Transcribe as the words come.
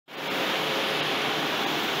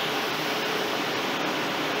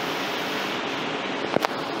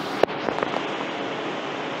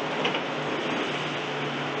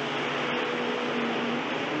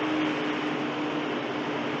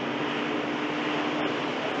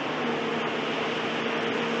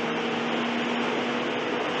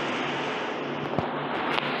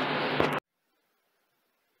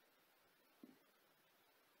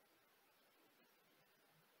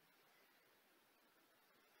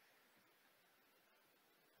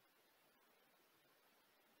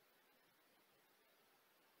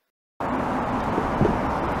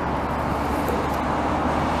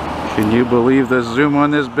Can you believe the zoom on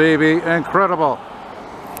this baby? Incredible!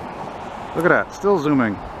 Look at that, still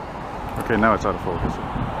zooming. Okay, now it's out of focus.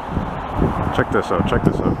 Check this out, check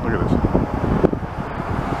this out. Look at this.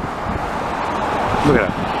 Look at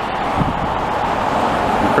that.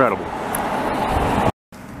 Incredible.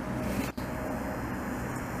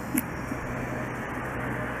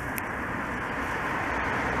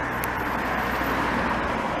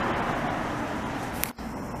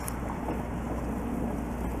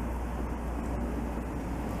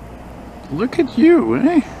 Look at you,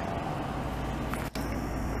 eh?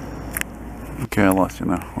 Okay, I lost you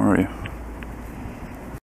now. Where are you?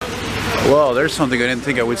 Well, there's something I didn't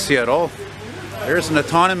think I would see at all. There's an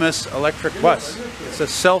autonomous electric bus. It's a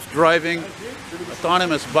self-driving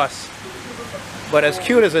autonomous bus. But as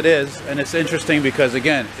cute as it is, and it's interesting because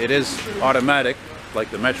again, it is automatic, like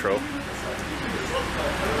the metro.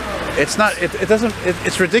 It's not,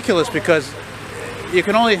 it's ridiculous because you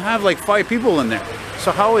can only have like 5 people in there.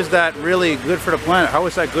 So how is that really good for the planet? How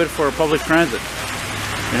is that good for public transit?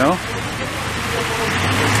 You know?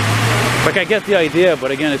 Like, I get the idea, but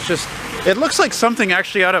again, it's just, it looks like something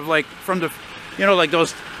actually out of like, from the, you know, like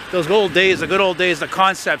those old days, the good old days, the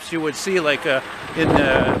concepts you would see like in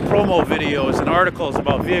promo videos and articles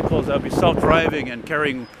about vehicles that would be self-driving and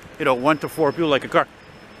carrying, you know, 1 to 4 people like a car.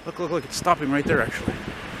 Look, look, look, it's stopping right there actually.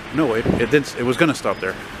 No, it didn't, it was gonna stop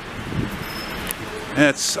there. And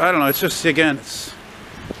it's, I don't know, it's just, again, it's,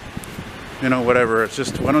 you know, whatever, it's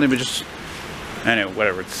just, why don't we just, anyway,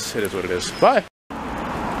 whatever, it is what it is. Bye!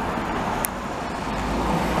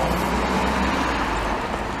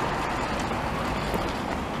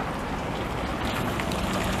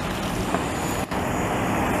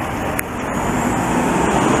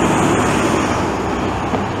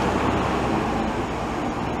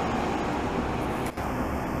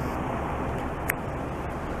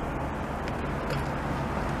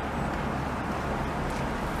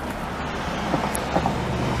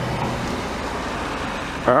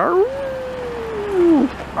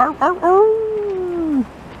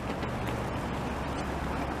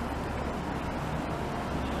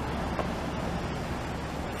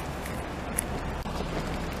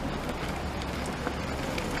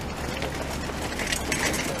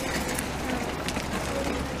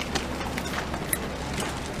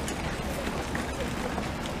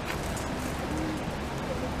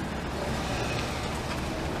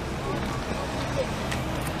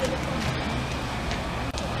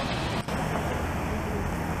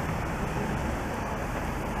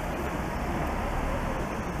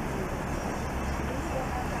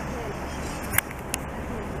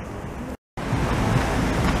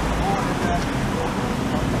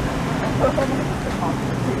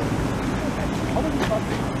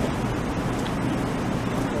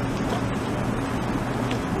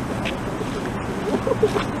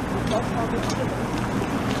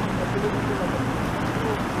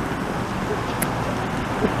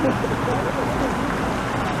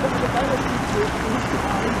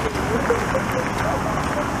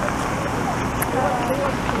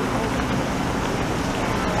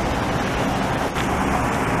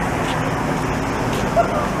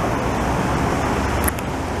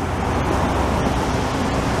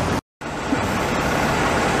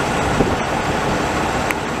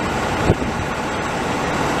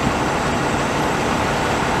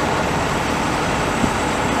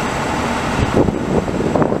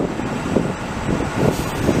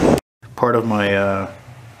 Part of my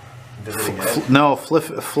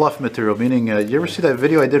fluff material, meaning you ever see that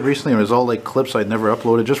video I did recently? It was all like clips I'd never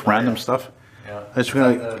uploaded, just random stuff. Yeah. I just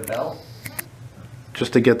gonna,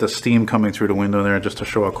 just to get the steam coming through the window there, just to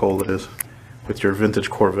show how cold it is with your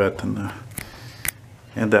vintage Corvette and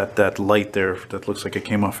that light there that looks like it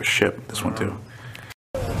came off a ship. This one too.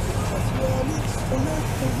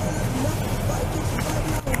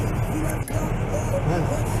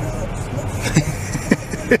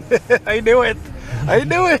 I knew it! I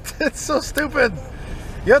knew it! It's so stupid!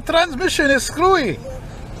 Your transmission is screwy!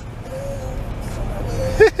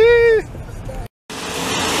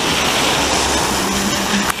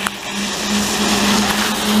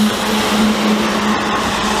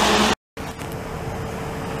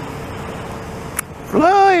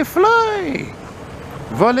 Fly! Fly!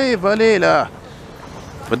 Volley! Volley là!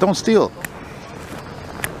 But don't steal!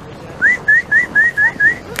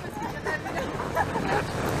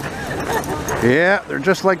 Yeah, they're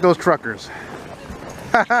just like those truckers.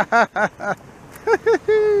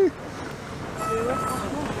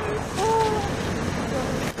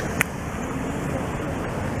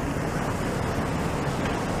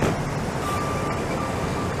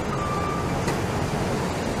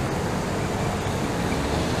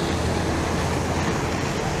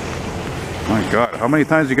 God, how many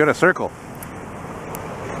times you gotta circle?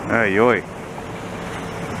 Ay, yoy.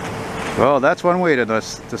 Well, that's one way to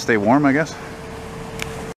stay warm, I guess.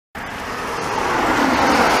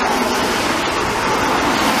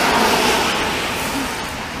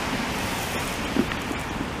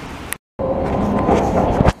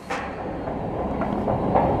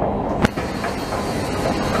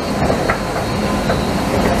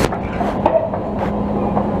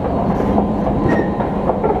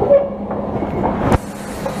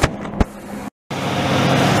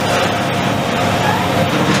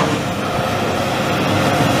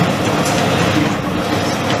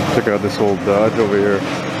 Check out this old Dodge over here.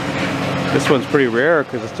 This one's pretty rare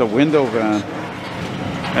because it's a window van.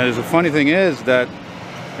 And the funny thing is that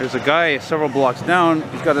there's a guy several blocks down.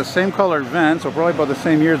 He's got the same colored van, so probably about the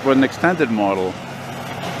same years, but an extended model.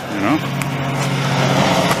 You know?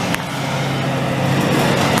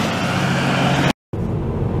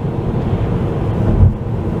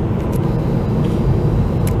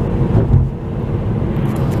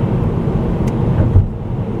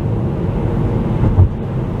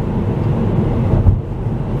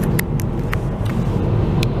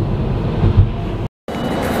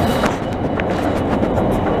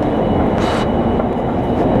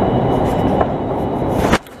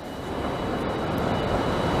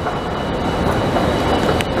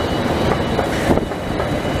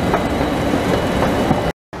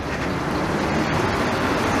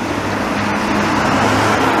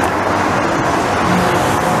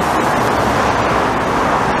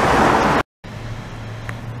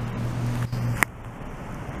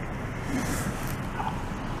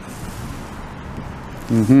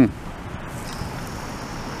 Mm-hmm.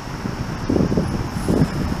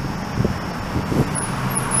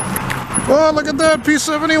 Oh, look at that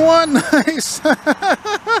P71. Nice.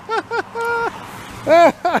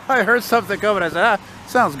 I heard something coming. I said,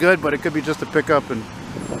 sounds good, but it could be just a pickup. And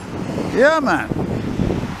yeah, man.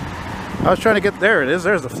 I was trying to get there. It is.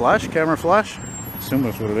 There's the flash, camera flash. I assume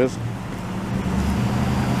that's what it is.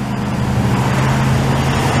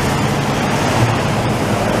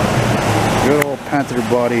 Good old Panther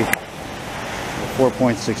body,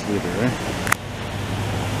 4.6 liter, right?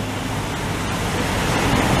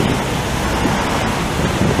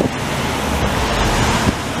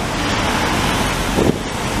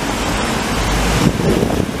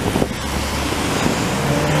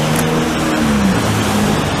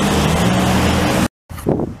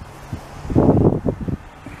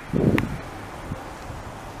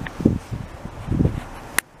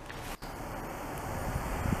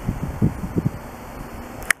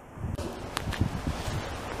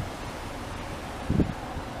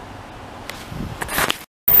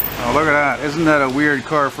 Oh, look at that. Isn't that a weird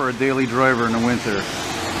car for a daily driver in the winter?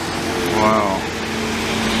 Wow.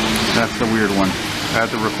 That's the weird one. I had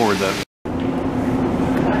to record that.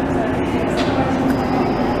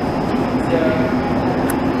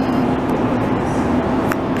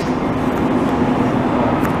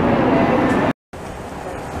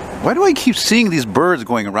 Why do I keep seeing these birds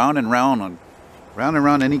going round and round on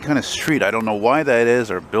any kind of street? I don't know why that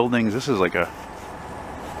is, or buildings. This is like a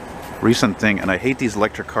recent thing, and I hate these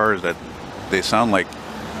electric cars that they sound like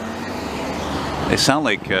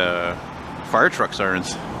fire truck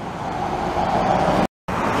sirens.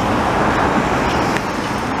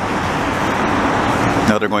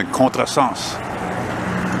 Now they're going contresens,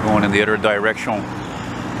 going in the other direction.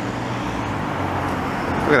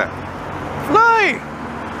 Look at that. Fly!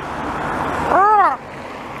 Ah!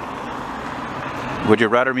 Would you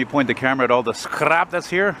rather me point the camera at all the scrap that's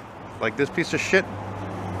here? Like this piece of shit?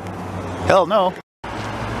 Hell no.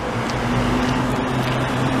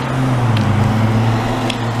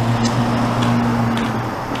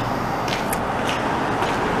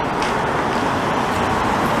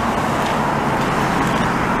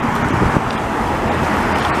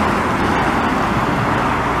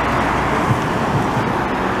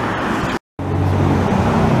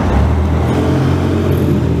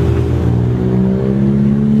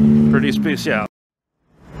 Pretty special.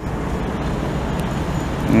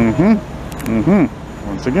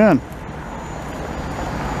 Once again.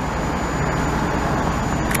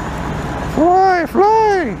 Fly,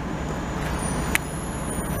 fly!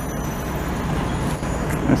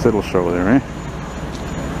 Nice little show there, eh?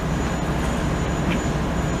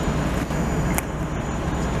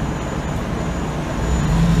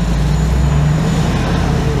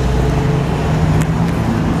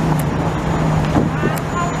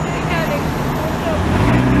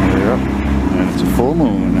 Yep, and it's a full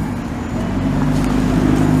moon.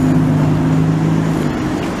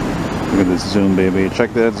 Look at this zoom, baby.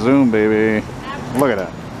 Check that zoom, baby. Look at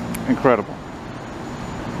that. Incredible.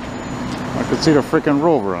 could see the freaking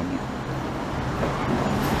rover on there.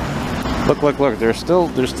 Look, they're still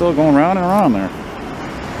going round and around there.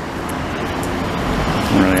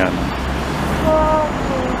 Don't really got none.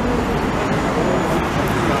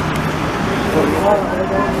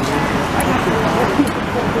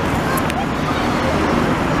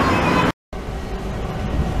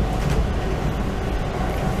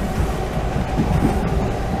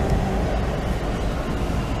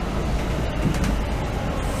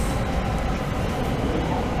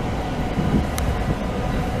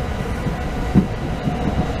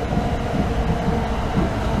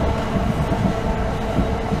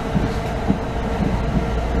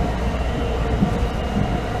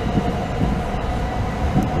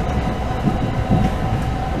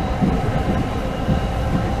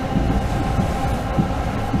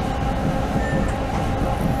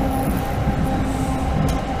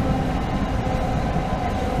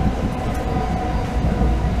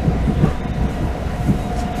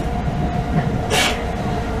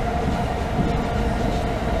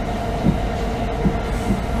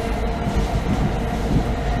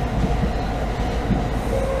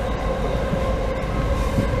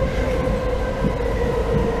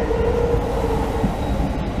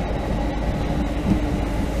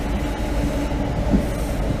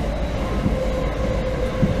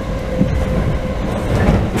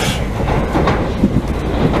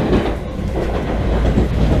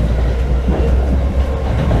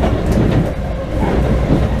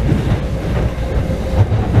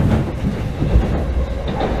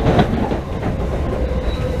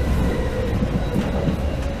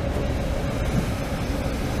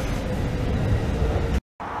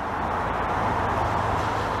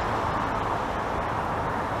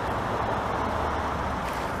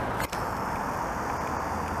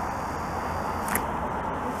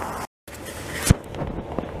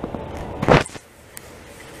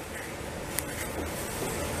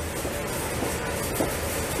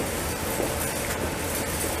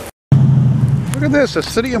 Look at this, the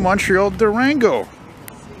city of Montreal, Durango.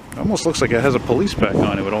 It almost looks like it has a police pack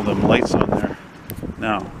on it with all them lights on there.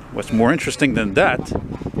 Now, what's more interesting than that,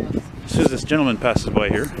 as soon as this gentleman passes by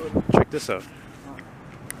here, check this out.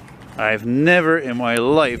 I've never in my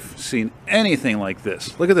life seen anything like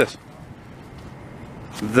this. Look at this.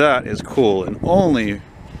 That is cool, and only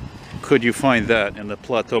could you find that in the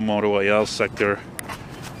Plateau Montreal sector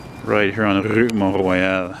right here on Rue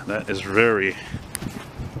Montreal. That is very,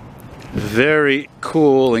 very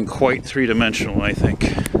cool and quite three-dimensional, I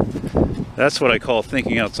think. That's what I call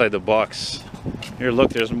thinking outside the box. Here,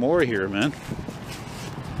 look, there's more here, man.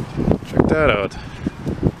 Check that out.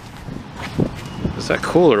 Is that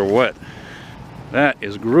cool or what? That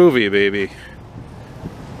is groovy, baby.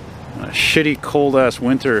 On a shitty, cold-ass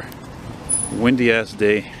winter, windy-ass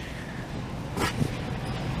day.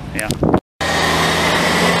 Yeah.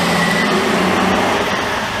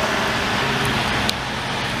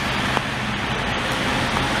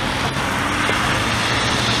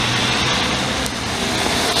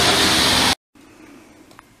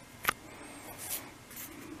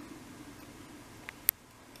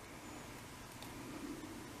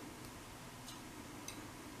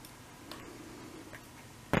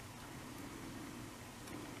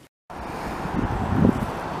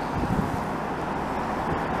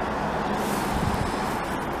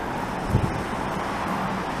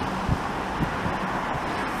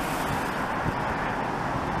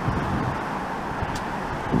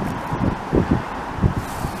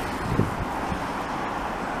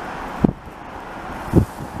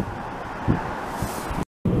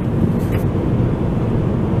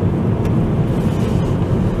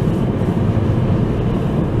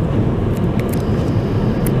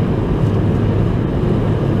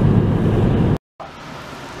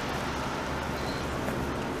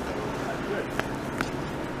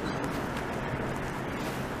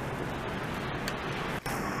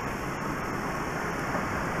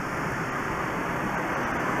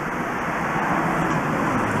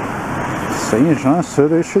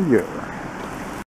 Saint-Jean-sur-Richelieu.